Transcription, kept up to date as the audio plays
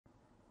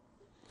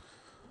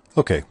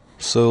Okay,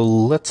 so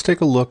let's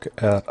take a look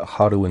at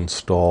how to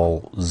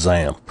install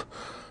XAMPP.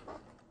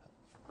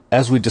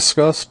 As we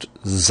discussed,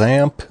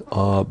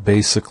 XAMPP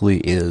basically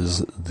is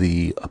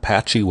the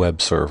Apache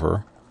web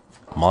server,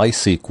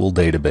 MySQL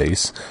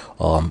database,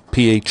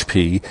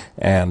 PHP,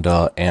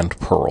 and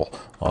Perl.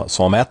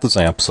 So I'm at the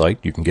XAMPP site.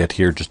 You can get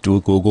here, just do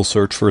a Google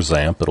search for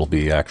XAMPP. It'll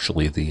be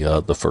actually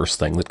the first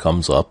thing that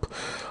comes up.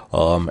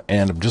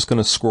 And I'm just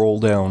going to scroll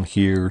down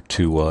here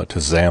to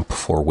XAMPP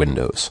for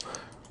Windows.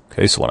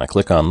 Okay, so when I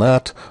click on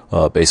that,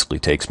 basically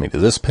takes me to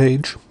this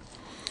page.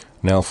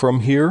 Now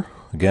from here,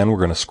 again, we're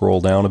going to scroll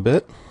down a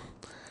bit.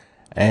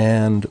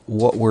 And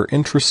what we're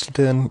interested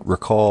in,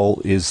 recall,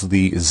 is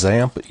the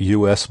XAMPP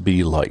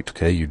USB Lite.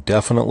 Okay, you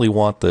definitely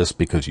want this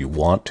because you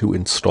want to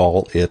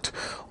install it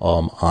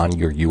on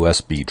your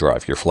USB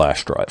drive, your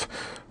flash drive.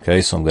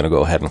 Okay, so I'm going to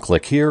go ahead and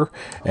click here,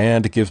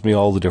 and it gives me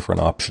all the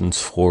different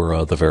options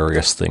for the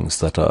various things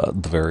that,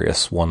 the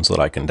various ones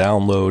that I can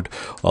download.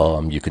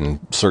 You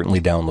can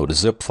certainly download a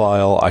zip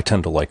file. I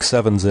tend to like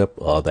 7-zip.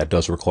 That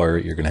does require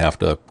it. You're going to have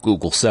to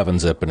Google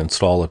 7-zip and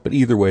install it, but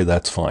either way,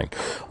 that's fine.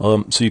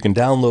 So you can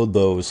download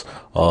those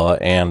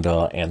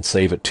and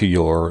save it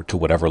to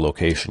whatever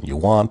location you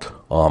want.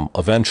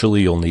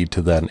 Eventually, you'll need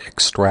to then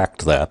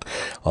extract that,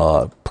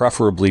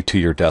 preferably to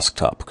your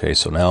desktop. Okay,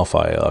 so now if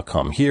I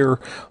come here,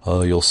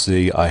 you'll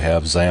see I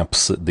have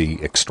XAMPP, the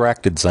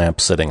extracted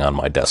XAMPP sitting on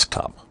my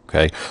desktop.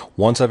 Okay,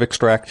 once I've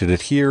extracted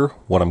it here,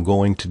 what I'm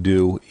going to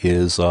do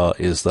is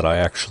that I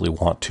actually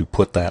want to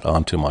put that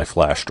onto my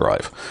flash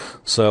drive.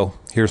 So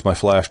here's my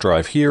flash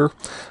drive here.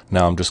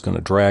 Now I'm just going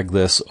to drag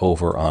this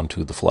over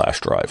onto the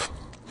flash drive.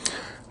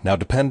 Now,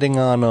 depending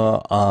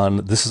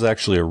on this is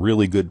actually a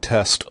really good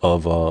test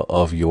of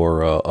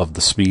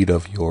the speed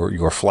of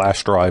your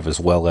flash drive as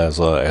well as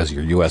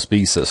your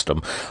USB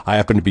system. I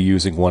happen to be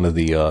using one of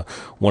the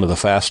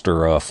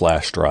faster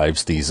flash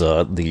drives, these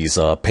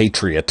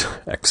Patriot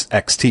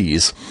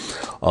XTs,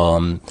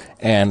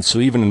 and so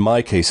even in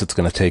my case, it's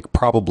going to take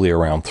probably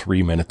around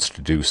 3 minutes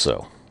to do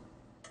so.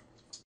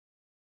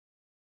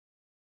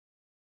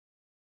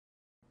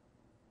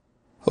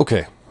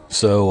 Okay.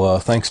 So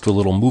thanks to a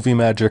little movie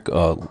magic,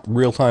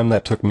 real time,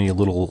 that took me a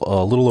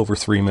little over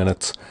 3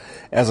 minutes.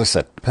 As I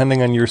said,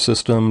 depending on your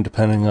system,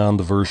 depending on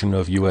the version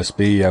of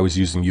USB, I was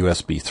using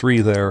USB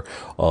 3 there.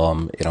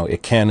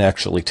 It can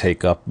actually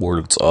take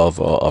upwards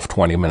of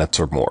 20 minutes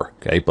or more.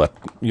 Okay, but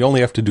you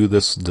only have to do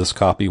this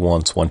copy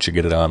once. Once you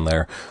get it on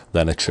there,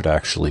 then it should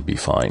actually be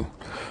fine.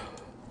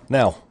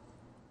 Now,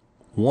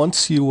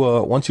 once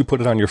you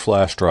put it on your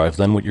flash drive,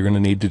 then what you're going to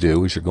need to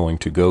do is you're going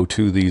to go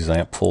to the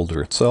XAMPP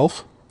folder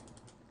itself.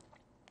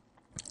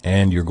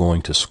 And you're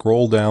going to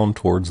scroll down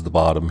towards the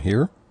bottom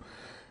here.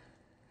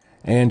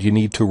 And you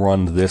need to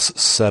run this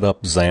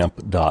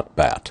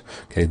setupxampp.bat.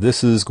 Okay,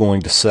 this is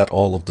going to set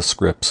all of the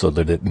scripts so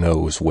that it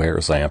knows where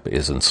XAMPP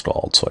is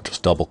installed. So I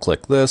just double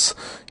click this.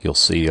 You'll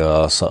see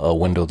a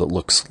window that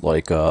looks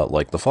like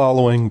the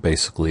following.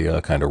 Basically,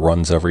 kind of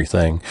runs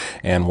everything.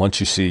 And once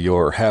you see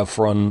your have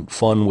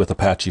fun with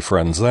Apache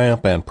friend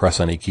XAMPP and press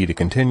any key to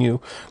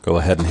continue, go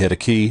ahead and hit a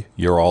key.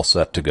 You're all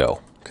set to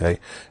go. Okay.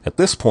 At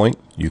this point,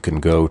 you can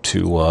go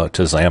to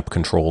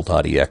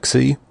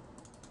xampcontrol.exe,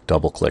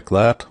 double-click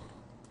that.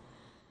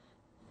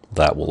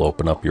 That will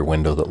open up your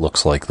window that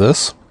looks like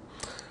this.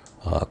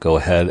 Go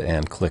ahead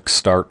and click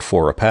Start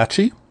for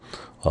Apache.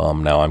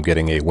 Now I'm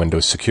getting a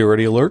Windows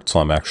security alert,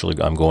 so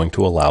I'm going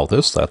to allow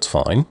this. That's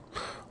fine.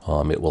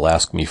 It will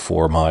ask me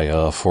for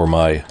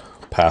my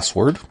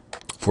password,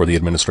 for the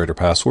administrator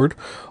password.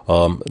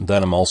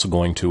 Then I'm also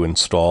going to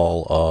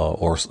install,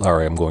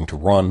 I'm going to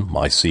run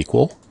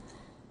MySQL.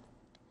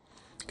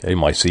 Okay,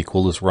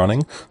 MySQL is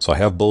running, so I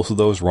have both of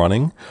those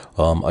running.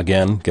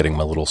 Again, getting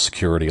my little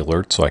security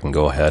alert, so I can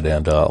go ahead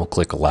and I'll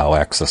click Allow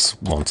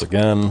Access once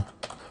again.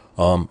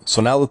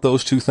 So now that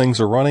those two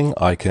things are running,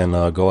 I can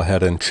go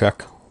ahead and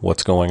check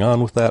what's going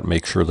on with that,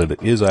 make sure that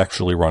it is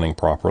actually running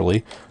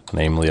properly.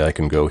 Namely, I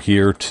can go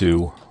here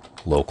to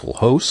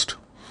localhost.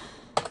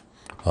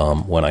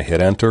 When I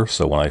hit enter,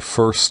 so when I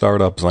first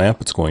start up XAMPP,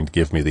 it's going to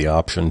give me the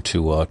option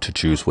to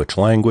choose which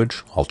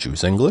language. I'll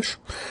choose English,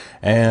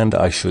 and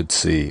I should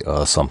see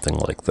something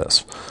like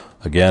this.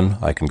 Again,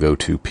 I can go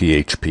to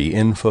PHP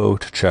info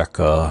to check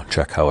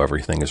how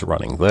everything is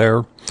running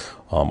there.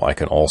 I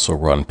can also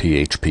run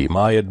PHP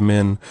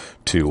myadmin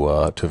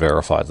to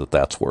verify that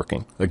that's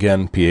working.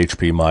 Again,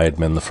 PHP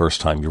myadmin, the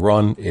first time you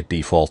run, it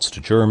defaults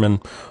to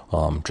German.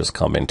 Just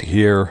come into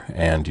here,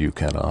 and you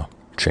can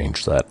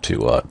change that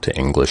to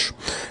English,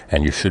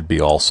 and you should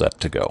be all set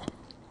to go.